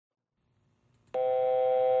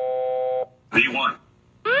V1.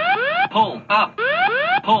 Pull up.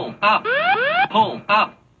 Pull up. Pull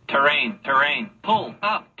up. Terrain, terrain, pull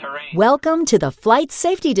up, terrain. Welcome to the Flight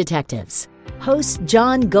Safety Detectives. Hosts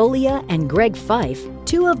John Golia and Greg Fife,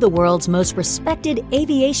 two of the world's most respected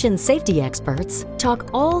aviation safety experts, talk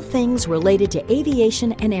all things related to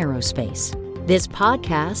aviation and aerospace. This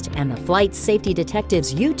podcast and the Flight Safety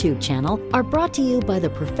Detectives YouTube channel are brought to you by the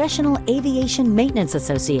Professional Aviation Maintenance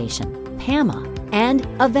Association, PAMA, and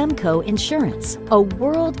Avemco Insurance, a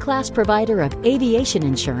world-class provider of aviation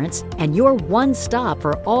insurance and your one-stop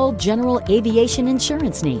for all general aviation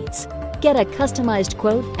insurance needs. Get a customized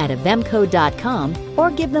quote at avemco.com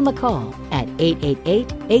or give them a call at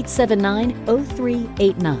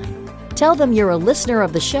 888-879-0389. Tell them you're a listener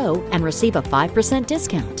of the show and receive a 5%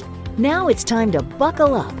 discount. Now it's time to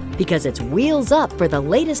buckle up because it's wheels up for the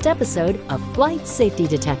latest episode of Flight Safety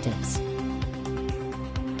Detectives.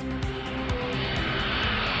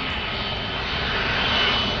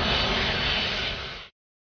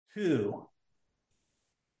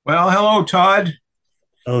 Well, hello, Todd.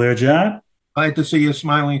 Hello there, John. Glad to see your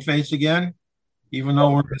smiling face again. Even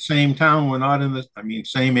though we're in the same town, we're not in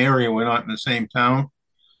same area, we're not in the same town.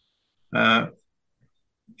 And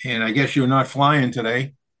I guess you're not flying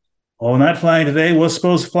today. Oh, not flying today. Was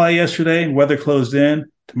supposed to fly yesterday. Weather closed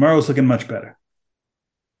in. Tomorrow's looking much better.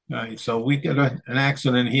 All right, so we got an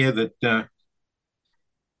accident here that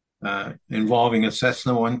involving a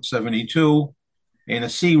Cessna 172 and a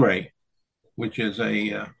Sea Ray, which is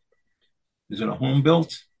is it a home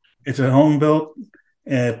built? It's a home built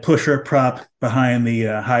pusher prop behind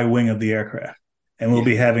the high wing of the aircraft. And we'll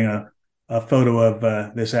be having a photo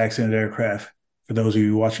of this accident aircraft for those of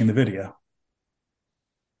you watching the video.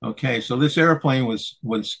 Okay, so this airplane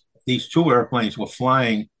these two airplanes were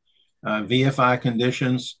flying VFR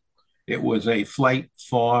conditions. It was a flight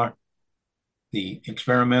for the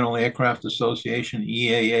Experimental Aircraft Association,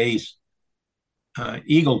 EAA's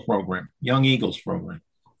Eagle program, Young Eagles program,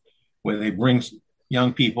 where they bring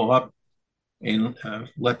young people up and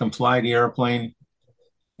let them fly the airplane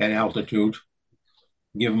at altitude,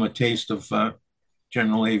 give them a taste of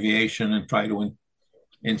general aviation and try to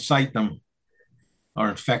incite them or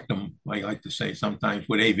infect them, I like to say sometimes,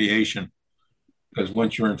 with aviation, because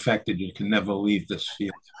once you're infected, you can never leave this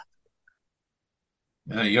field.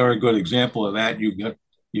 You're a good example of that. You got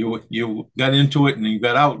into it and you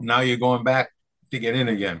got out, and now you're going back to get in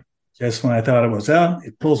again. Just when I thought it was out,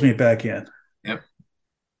 it pulls me back in.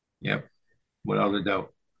 Yep, without a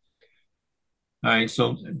doubt. All right,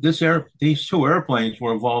 so these two airplanes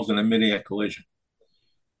were involved in a mid-air collision.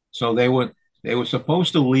 So they were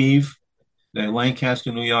supposed to leave the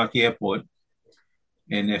Lancaster, New York airport,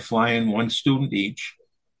 and they're flying one student each,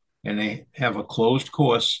 and they have a closed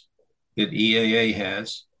course that EAA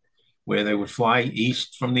has, where they would fly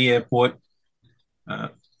east from the airport,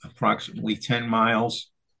 approximately 10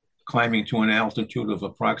 miles, climbing to an altitude of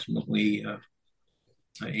approximately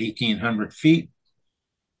 1,800 feet.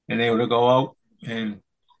 And they would go out and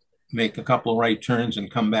make a couple of right turns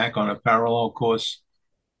and come back on a parallel course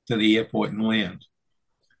to the airport and land.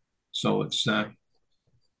 So it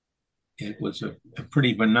was a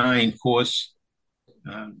pretty benign course.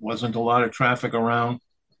 Wasn't a lot of traffic around,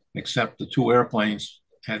 except the two airplanes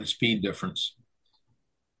had a speed difference.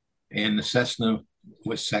 And the Cessna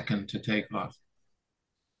was second to take off.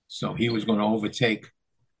 So he was going to overtake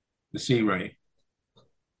the Sea Ray.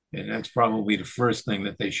 And that's probably the first thing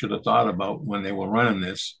that they should have thought about when they were running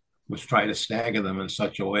this, was try to stagger them in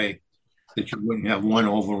such a way that you wouldn't have one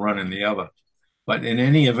overrunning the other. But in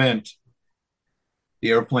any event, the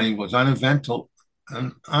airplane was uneventful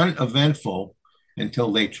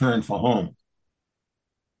until they turned for home.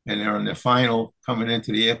 And they're in the final coming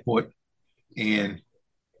into the airport, and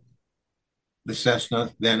the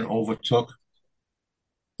Cessna then overtook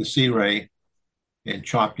the Sea Ray and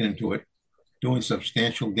chopped into it, doing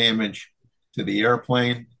substantial damage to the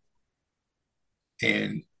airplane,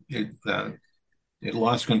 and it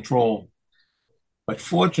lost control. But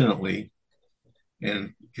fortunately,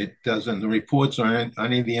 and it doesn't, the reports or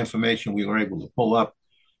any of the information we were able to pull up,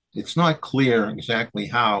 it's not clear exactly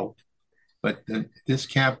how, but this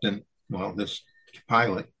captain, well, this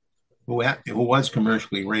pilot, who was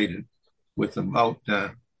commercially rated with about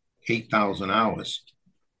 8,000 hours,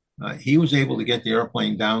 he was able to get the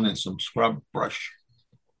airplane down in some scrub brush.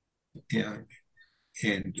 Yeah,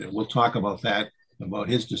 and we'll talk about that, about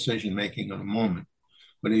his decision making in a moment.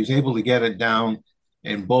 But he was able to get it down,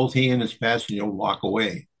 and both he and his passenger walk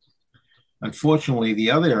away. Unfortunately, the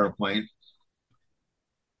other airplane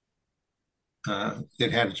that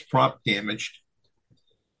had its prop damaged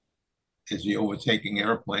is the overtaking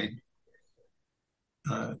airplane.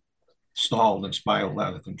 stalled and spiraled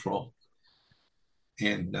out of control.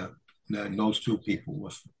 And those two people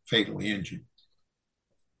were fatally injured.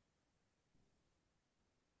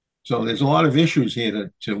 So there's a lot of issues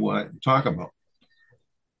here to talk about.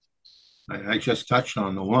 I just touched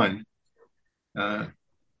on the one.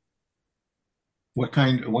 What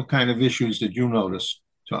kind of issues did you notice,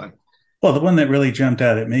 Todd? Well, the one that really jumped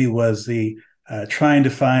out at me was the trying to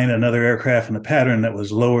find another aircraft in a pattern that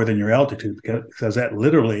was lower than your altitude, because that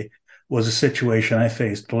literally was a situation I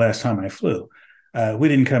faced the last time I flew. We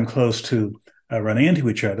didn't come close to running into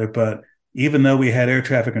each other, but even though we had air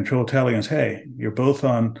traffic control telling us, hey, you're both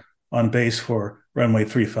on base for runway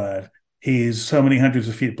 35, he's so many hundreds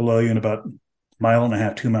of feet below you and about 1.5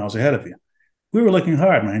 miles, 2 miles ahead of you. We were looking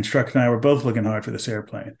hard. My instructor and I were both looking hard for this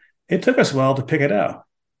airplane. It took us a while to pick it out.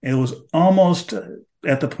 It was almost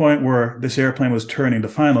at the point where this airplane was turning to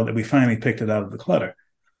final that we finally picked it out of the clutter.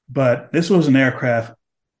 But this was an aircraft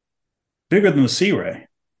bigger than the Sea Ray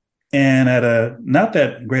and at a not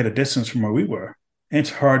that great a distance from where we were. And it's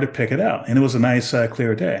hard to pick it out. And it was a nice,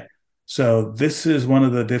 clear day. So this is one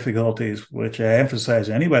of the difficulties, which I emphasize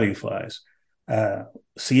to anybody who flies.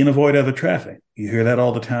 See and avoid other traffic. You hear that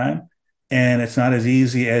all the time. And it's not as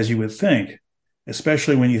easy as you would think,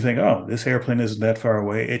 especially when you think, oh, this airplane isn't that far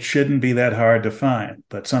away. It shouldn't be that hard to find,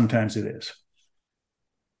 but sometimes it is.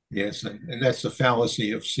 Yes, and that's the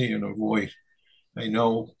fallacy of see and avoid. I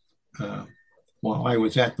know while I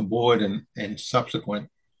was at the board and subsequent,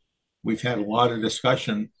 we've had a lot of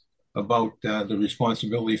discussion about the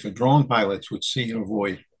responsibility for drone pilots with see and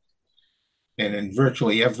avoid. And in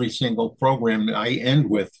virtually every single program that I end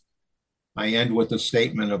with a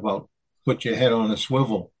statement about put your head on a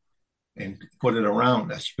swivel and put it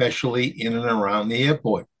around, especially in and around the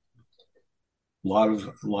airport. A lot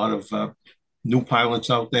of new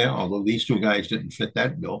pilots out there, although these two guys didn't fit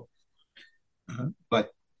that bill.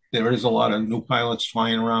 But there is a lot of new pilots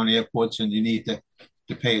flying around airports, and you need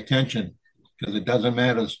to pay attention because it doesn't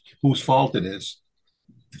matter whose fault it is.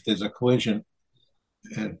 If there's a collision,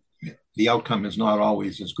 the outcome is not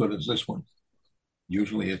always as good as this one.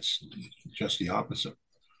 Usually it's just the opposite.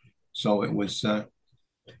 So it was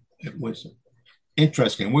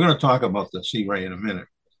interesting. We're going to talk about the Sea Ray in a minute,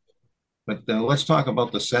 but let's talk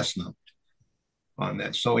about the Cessna on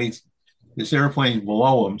that. So this airplane's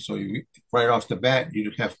below him, so right off the bat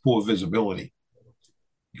you have poor visibility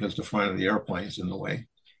because the front of the airplane's in the way,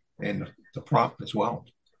 and the prop as well.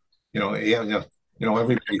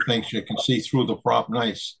 Everybody thinks you can see through the prop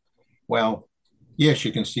nice. Well, yes,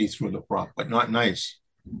 you can see through the prop, but not nice.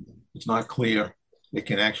 It's not clear. It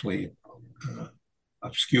can actually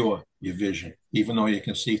obscure your vision. Even though you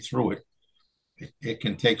can see through it, it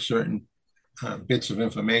can take certain bits of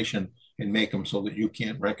information and make them so that you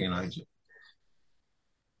can't recognize it.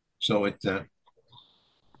 So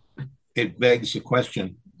it begs the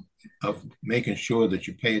question of making sure that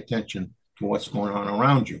you pay attention to what's going on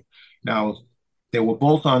around you. Now, they were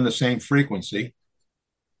both on the same frequency.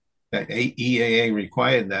 That EAA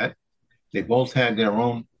required that. They both had their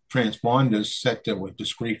own transponders set to a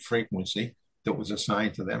discrete frequency that was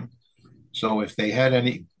assigned to them. So if they had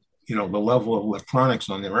any, the level of electronics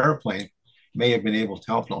on their airplane may have been able to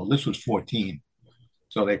help them. This was 14.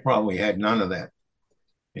 So they probably had none of that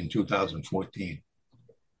in 2014.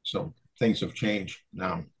 So things have changed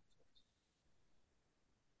now.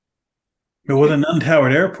 But with an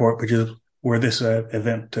untowered airport, which is where this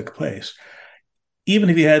event took place, even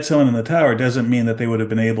if you had someone in the tower, doesn't mean that they would have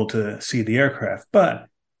been able to see the aircraft. But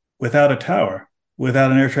without a tower,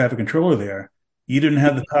 without an air traffic controller there, you didn't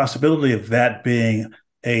have the possibility of that being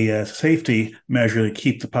a safety measure to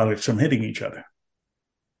keep the pilots from hitting each other.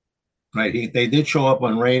 Right. They did show up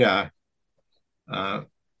on radar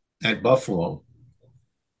at Buffalo,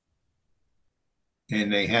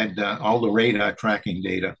 and they had all the radar tracking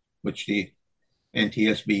data, which the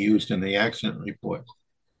NTSB used in the accident report.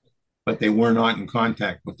 But they were not in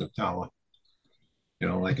contact with the tower.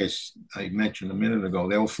 Like I mentioned a minute ago,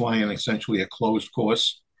 they were flying essentially a closed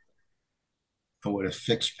course with a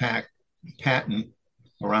fixed pattern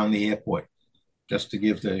around the airport, just to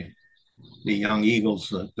give the young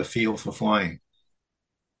Eagles the feel for flying.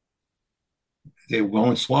 They were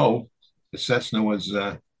going slow. The Cessna was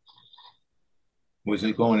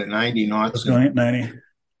it going at 90 knots? It was going at 90.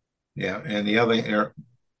 Yeah, and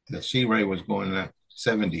the Sea Ray was going at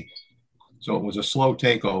 70. So it was a slow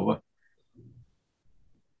takeover,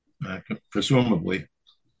 presumably.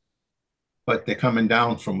 But they're coming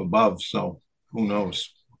down from above, so who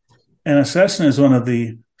knows? And a Cessna is one of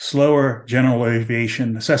the slower general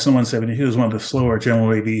aviation. The Cessna 172 is one of the slower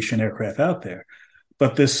general aviation aircraft out there.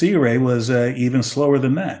 But this Sea Ray was even slower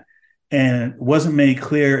than that. And it wasn't made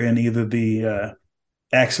clear in either the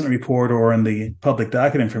accident report or in the public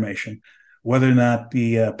docket information whether or not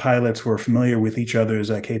the pilots were familiar with each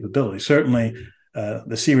other's capabilities. Certainly,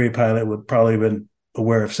 the Sea Ray pilot would probably have been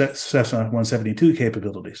aware of Cessna 172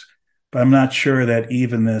 capabilities, but I'm not sure that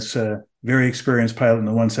even this very experienced pilot in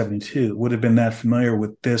the 172 would have been that familiar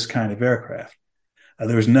with this kind of aircraft.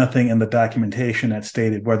 There was nothing in the documentation that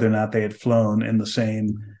stated whether or not they had flown in the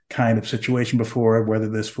same kind of situation before, whether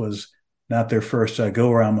this was not their first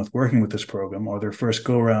go-around with working with this program or their first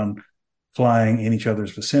go-around flying in each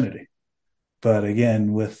other's vicinity. But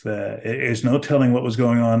again, there's no telling what was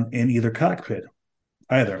going on in either cockpit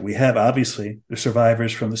either. We have, obviously, the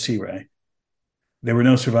survivors from the Sea Ray. There were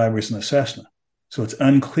no survivors in the Cessna. So it's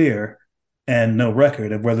unclear and no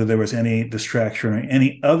record of whether there was any distraction or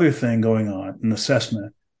any other thing going on in the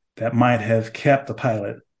Cessna that might have kept the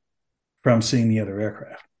pilot from seeing the other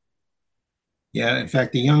aircraft. Yeah, in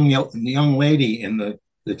fact, the young lady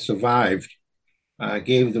that survived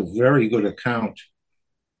gave the very good account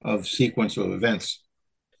of sequence of events.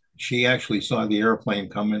 She actually saw the airplane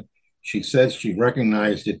coming. She says she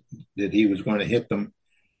recognized that he was going to hit them.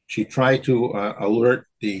 She tried to alert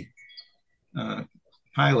the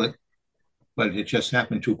pilot, but it just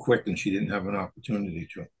happened too quick and she didn't have an opportunity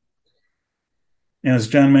to. And as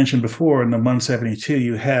John mentioned before, in the 172,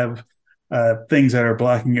 you have things that are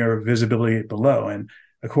blocking your visibility below. And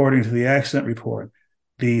according to the accident report,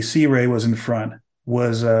 the Sea Ray was in front,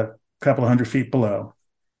 was a couple of 100 feet below,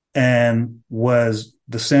 and was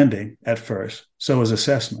descending at first. So was a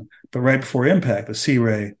Cessna. But right before impact, the Sea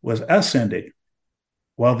Ray was ascending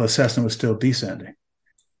while the Cessna was still descending.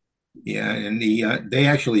 Yeah, and the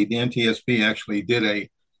NTSB actually did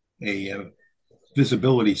a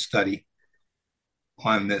visibility study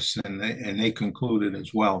on this, and they concluded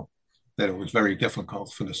as well that it was very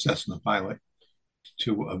difficult for the Cessna pilot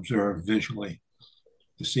to observe visually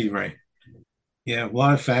the Sea Ray. Yeah, a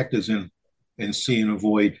lot of factors in see and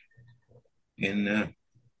avoid, and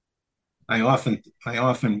I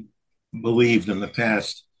often believed in the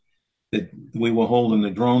past that we were holding the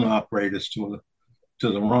drone operators to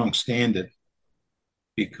the wrong standard,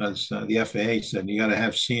 because the FAA said you got to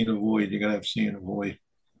have see and avoid,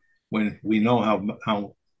 when we know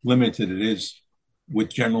how limited it is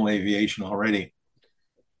with general aviation already.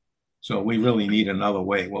 So we really need another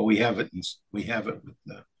way. Well, we have it with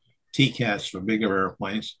the TCAS for bigger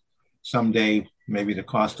airplanes. Someday, maybe the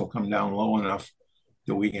cost will come down low enough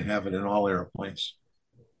that we can have it in all airplanes.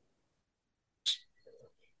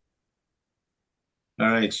 All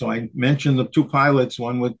right, so I mentioned the two pilots,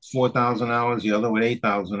 one with 4,000 hours, the other with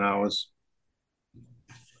 8,000 hours.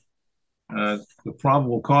 The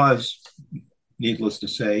probable cause, needless to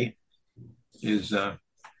say, is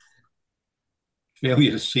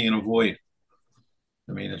failure to see and avoid.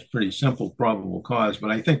 I mean, it's pretty simple probable cause, but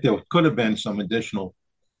I think there could have been some additional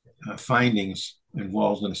findings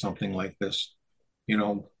involved in something like this. You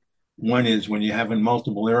know, one is when you're having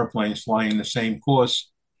multiple airplanes flying the same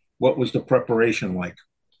course, what was the preparation like?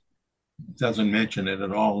 It doesn't mention it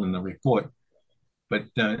at all in the report. But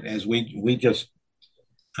as we just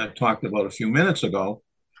talked about a few minutes ago,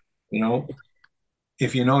 you know,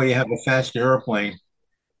 if you know you have a fast airplane,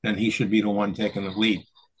 then he should be the one taking the lead.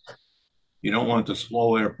 You don't want the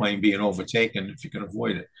slow airplane being overtaken if you can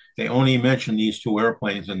avoid it. They only mention these two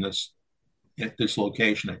airplanes at this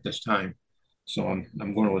location at this time. So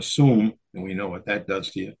I'm going to assume, and we know what that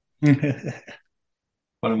does to you,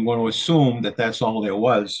 but I'm going to assume that that's all there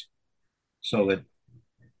was, so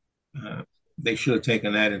that they should have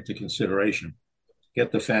taken that into consideration.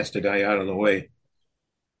 Get the faster guy out of the way.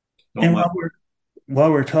 And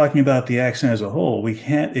while we're talking about the accident as a whole, we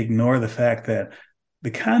can't ignore the fact that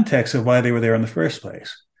the context of why they were there in the first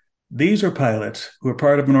place. These are pilots who are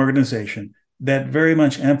part of an organization that very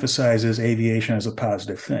much emphasizes aviation as a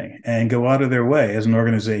positive thing and go out of their way as an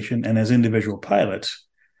organization and as individual pilots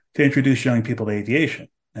to introduce young people to aviation.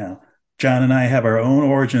 Now, John and I have our own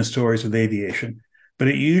origin stories with aviation, but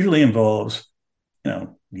it usually involves,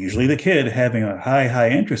 usually the kid having a high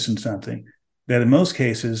interest in something that in most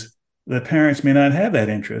cases, the parents may not have that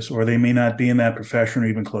interest, or they may not be in that profession or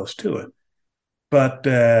even close to it. But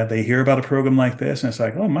they hear about a program like this, and it's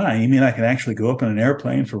like, oh my, you mean I can actually go up in an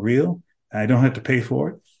airplane for real? I don't have to pay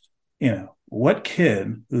for it? What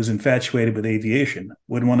kid who's infatuated with aviation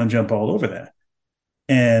would want to jump all over that?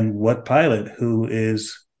 And what pilot who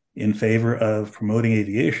is in favor of promoting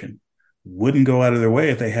aviation wouldn't go out of their way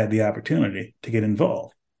if they had the opportunity to get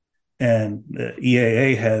involved? And the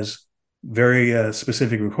EAA has very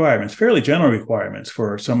specific requirements, fairly general requirements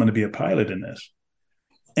for someone to be a pilot in this.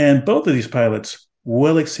 And both of these pilots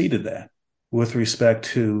well exceeded that. with respect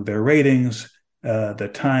to their ratings,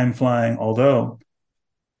 the time flying, although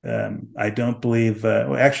I don't believe,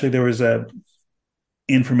 actually there was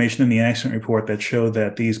information in the accident report that showed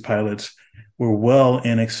that these pilots were well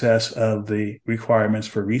in excess of the requirements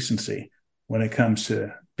for recency when it comes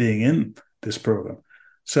to being in this program.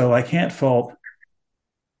 So I can't fault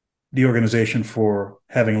the organization for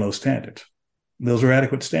having low standards. Those are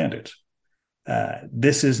adequate standards.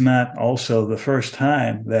 This is not also the first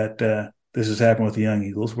time that this has happened with the Young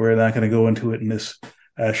Eagles. We're not going to go into it in this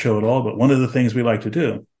show at all, but one of the things we like to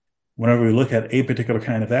do whenever we look at a particular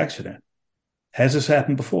kind of accident, has this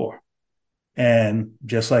happened before? And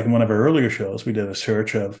just like in one of our earlier shows, we did a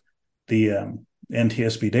search of the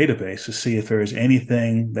NTSB database to see if there is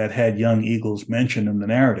anything that had Young Eagles mentioned in the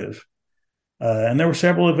narrative. And there were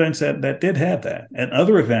several events that did have that, and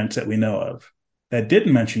other events that we know of that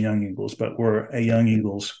didn't mention Young Eagles, but were a Young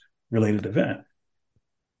Eagles related event.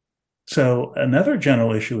 So another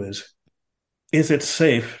general issue is it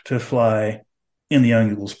safe to fly in the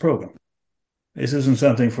Young Eagles program? This isn't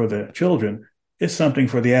something for the children. It's something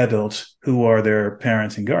for the adults who are their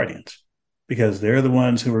parents and guardians, because they're the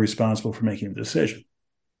ones who are responsible for making the decision.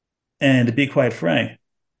 And to be quite frank,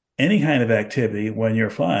 any kind of activity when you're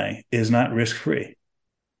flying is not risk-free.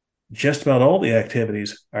 Just about all the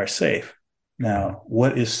activities are safe. Now,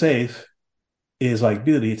 what is safe is like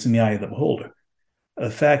beauty. It's in the eye of the beholder. The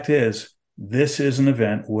fact is, this is an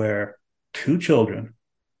event where two children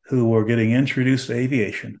who were getting introduced to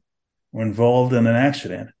aviation were involved in an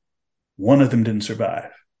accident. One of them didn't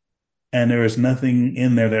survive. And there is nothing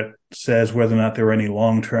in there that says whether or not there were any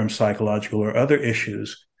long-term psychological or other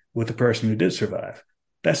issues with the person who did survive.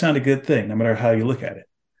 That's not a good thing, no matter how you look at it.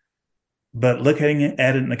 But looking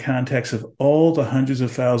at it in the context of all the hundreds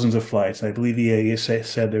of thousands of flights, I believe EAA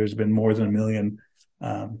said there's been more than 1 million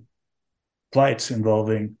flights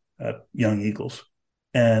involving Young Eagles.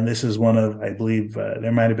 And this is one of, I believe,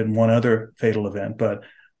 there might have been one other fatal event, but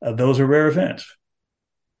those are rare events.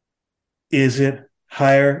 Is it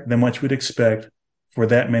higher than what you would expect for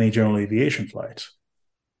that many general aviation flights?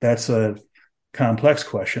 That's a complex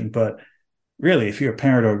question, but really, if you're a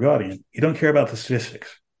parent or a guardian, you don't care about the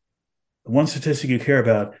statistics. The one statistic you care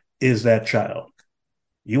about is that child.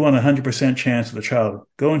 You want a 100% chance of the child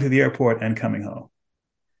going to the airport and coming home.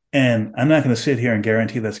 And I'm not going to sit here and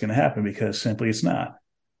guarantee that's going to happen, because simply it's not,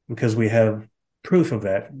 because we have proof of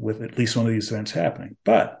that with at least one of these events happening.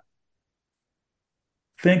 But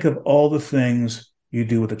think of all the things you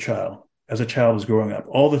do with a child as a child is growing up,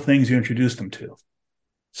 all the things you introduce them to.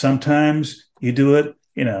 Sometimes you do it,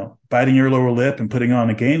 biting your lower lip and putting on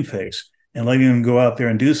a game face and letting them go out there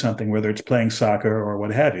and do something, whether it's playing soccer or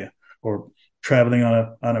what have you, or traveling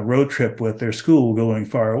on a road trip with their school going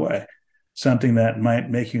far away. Something that might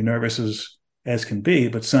make you nervous as can be,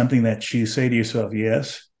 but something that you say to yourself,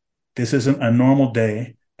 yes, this isn't a normal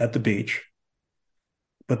day at the beach,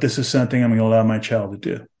 but this is something I'm going to allow my child to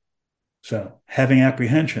do. So having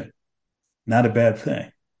apprehension, not a bad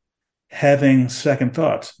thing. Having second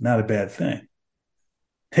thoughts, not a bad thing.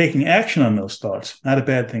 Taking action on those thoughts, not a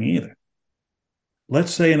bad thing either.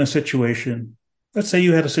 Let's say you had a situation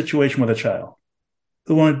with a child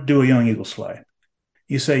who wanted to do a Young Eagles flight.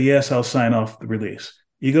 You say, yes, I'll sign off the release.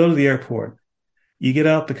 You go to the airport, you get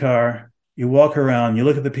out the car, you walk around, you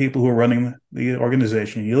look at the people who are running the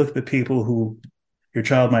organization, you look at the people who your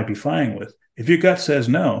child might be flying with. If your gut says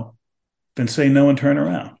no, then say no and turn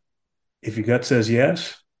around. If your gut says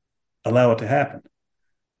yes, allow it to happen.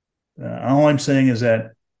 All I'm saying is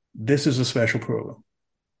that this is a special program.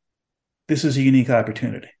 This is a unique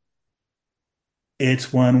opportunity.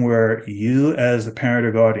 It's one where you, as the parent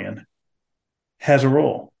or guardian, has a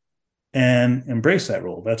role, and embrace that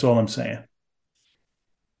role. That's all I'm saying.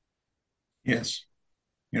 Yes.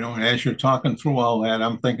 And as you're talking through all that,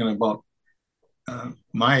 I'm thinking about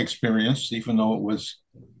my experience, even though it was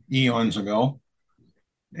eons ago,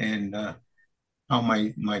 and how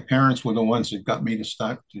my parents were the ones that got me to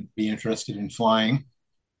start to be interested in flying.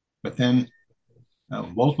 But then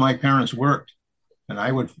both my parents worked, and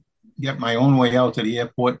I would get my own way out to the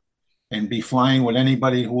airport and be flying with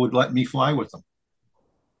anybody who would let me fly with them.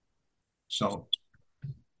 So,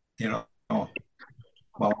 while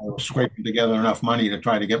I was scraping together enough money to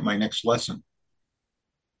try to get my next lesson.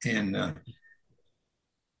 And,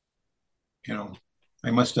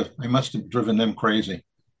 I must have driven them crazy.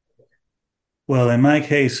 Well, in my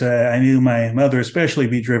case, I knew my mother especially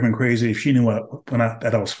be driven crazy if she knew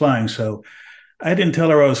that I was flying. So I didn't tell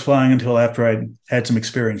her I was flying until after I'd had some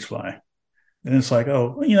experience flying. And it's like,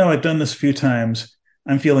 oh, I've done this a few times.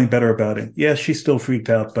 I'm feeling better about it. Yes, she still freaked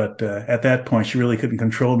out, but at that point, she really couldn't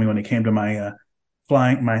control me when it came to my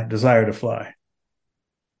flying, my desire to fly.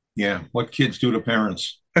 Yeah, what kids do to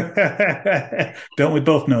parents. Don't we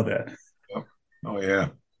both know that? Oh yeah.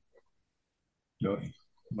 No,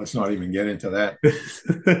 let's not even get into that.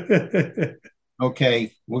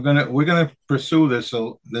 Okay, we're gonna pursue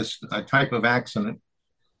this type of accident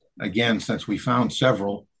again, since we found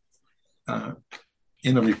several uh,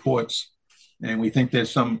 in the reports, and we think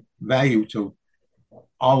there's some value to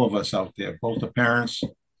all of us out there, both the parents,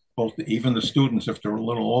 even the students if they're a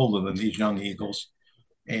little older than these young eagles,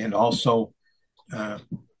 and also uh,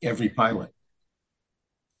 every pilot.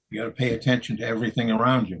 You got to pay attention to everything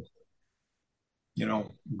around you. You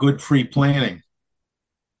know, good pre-planning.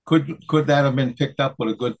 Could that have been picked up with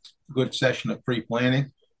a good session of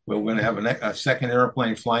pre-planning, where we're going to have a second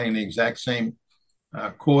airplane flying the exact same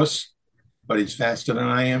course, but he's faster than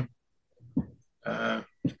I am? Uh,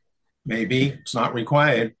 maybe it's not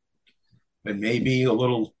required, but maybe a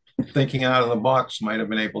little thinking out of the box might have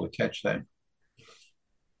been able to catch that.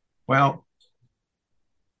 Well,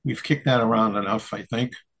 we've kicked that around enough, I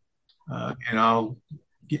think. And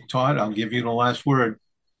Todd, I'll give you the last word.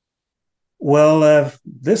 Well,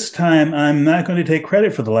 this time I'm not going to take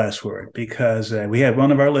credit for the last word because we had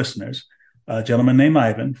one of our listeners, a gentleman named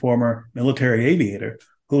Ivan, former military aviator,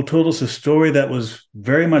 who told us a story that was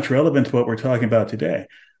very much relevant to what we're talking about today.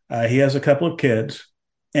 He has a couple of kids,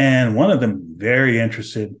 and one of them very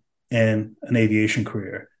interested in an aviation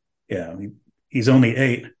career. Yeah, he's only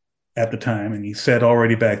 8 at the time, and he said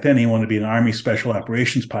already back then he wanted to be an Army Special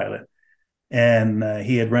Operations pilot. And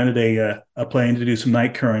he had rented a plane to do some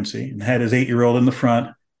night currency and had his 8-year-old in the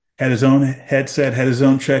front, had his own headset, had his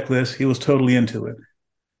own checklist. He was totally into it.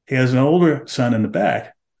 He has an older son in the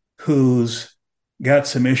back who's got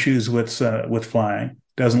some issues with flying,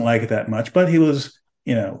 doesn't like it that much, but he was,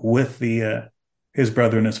 with his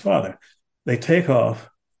brother and his father. They take off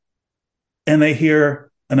and they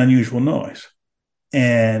hear an unusual noise.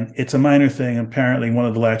 And it's a minor thing. Apparently, one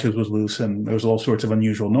of the latches was loose and there was all sorts of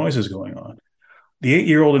unusual noises going on. The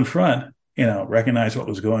 8-year-old in front, recognized what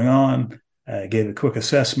was going on, gave a quick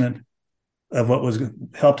assessment of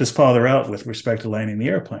helped his father out with respect to landing the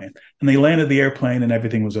airplane. And they landed the airplane and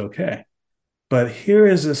everything was okay. But here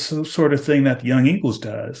is this sort of thing that the Young Eagles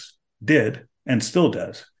did, and still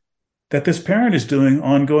does, that this parent is doing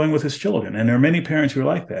ongoing with his children. And there are many parents who are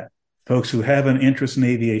like that, folks who have an interest in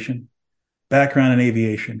aviation, background in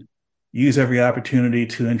aviation, use every opportunity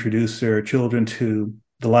to introduce their children to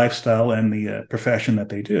the lifestyle and the profession that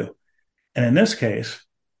they do. And in this case,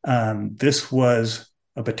 this was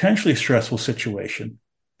a potentially stressful situation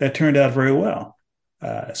that turned out very well,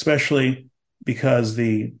 especially because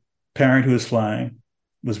the parent who was flying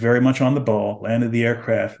was very much on the ball, landed the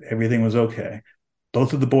aircraft, everything was okay.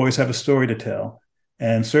 Both of the boys have a story to tell.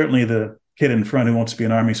 And certainly the kid in front who wants to be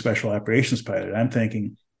an Army Special Operations pilot, I'm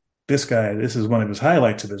thinking, this is one of his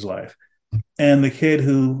highlights of his life. And the kid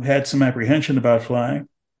who had some apprehension about flying,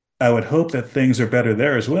 I would hope that things are better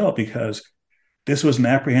there as well, because this was an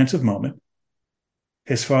apprehensive moment.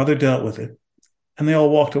 His father dealt with it, and they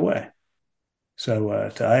all walked away. So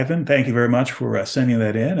to Ivan, thank you very much for sending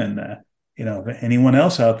that in. And, if anyone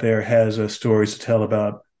else out there has stories to tell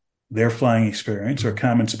about their flying experience or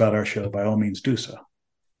comments about our show, by all means do so.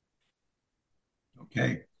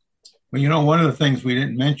 Okay. Well, one of the things we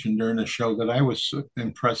didn't mention during the show that I was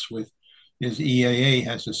impressed with is EAA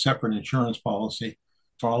has a separate insurance policy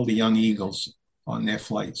for all the Young Eagles on their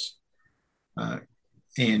flights. And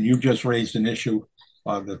you just raised an issue,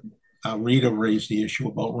 Rita raised the issue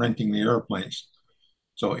about renting the airplanes.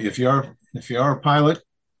 So if you're a pilot,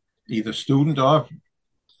 either student or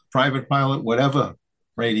private pilot, whatever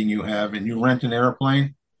rating you have, and you rent an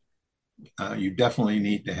airplane, you definitely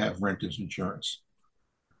need to have renter's insurance.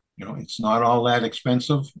 It's not all that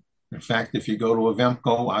expensive. In fact, if you go to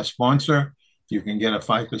Avemco, our sponsor, you can get a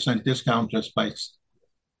 5% discount just by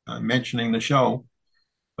mentioning the show.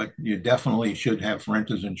 But you definitely should have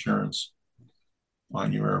renter's insurance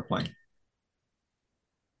on your airplane.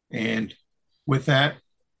 And with that,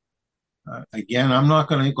 again, I'm not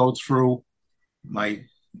going to go through my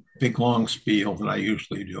big long spiel that I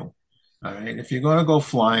usually do. All right, if you're going to go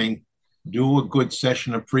flying, do a good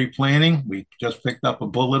session of pre-planning. We just picked up a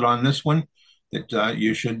bullet on this one that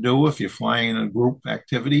you should do if you're flying in a group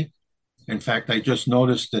activity. In fact, I just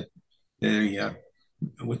noticed that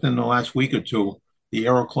within the last week or two, the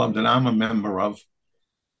Aero Club that I'm a member of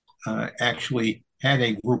actually had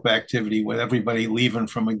a group activity with everybody leaving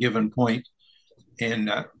from a given point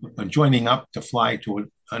and joining up to fly to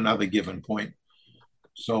another given point.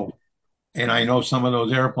 So, and I know some of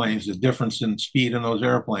those airplanes, the difference in speed in those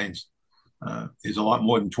airplanes is a lot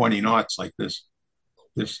more than 20 knots like this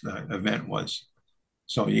event was.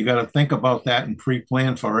 So you got to think about that and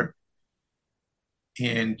pre-plan for it,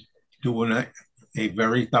 and doing a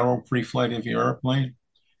very thorough pre-flight of your airplane.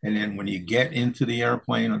 And then when you get into the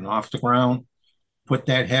airplane and off the ground, put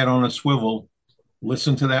that head on a swivel,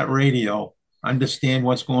 listen to that radio, understand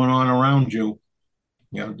what's going on around you.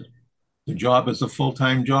 You know, the job is a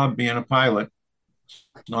full-time job being a pilot.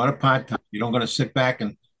 It's not a part-time. You don't going to sit back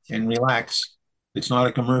and relax. It's not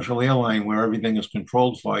a commercial airline where everything is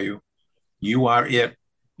controlled for you. You are it,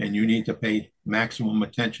 and you need to pay maximum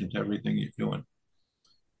attention to everything you're doing.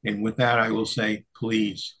 And with that, I will say,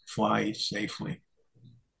 please fly safely.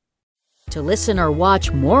 To listen or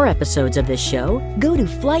watch more episodes of this show, go to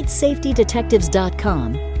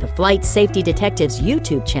FlightSafetyDetectives.com, the Flight Safety Detectives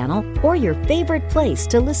YouTube channel, or your favorite place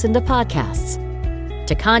to listen to podcasts.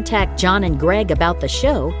 To contact John and Greg about the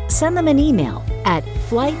show, send them an email at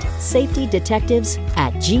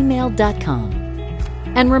flightsafetydetectives@gmail.com.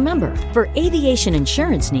 And remember, for aviation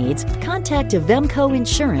insurance needs, contact Avemco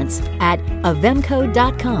Insurance at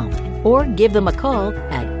avemco.com or give them a call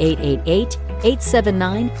at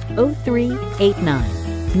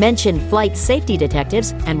 888-879-0389. Mention Flight Safety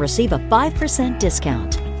Detectives and receive a 5%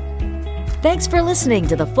 discount. Thanks for listening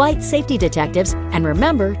to the Flight Safety Detectives, and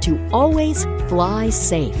remember to always fly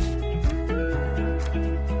safe.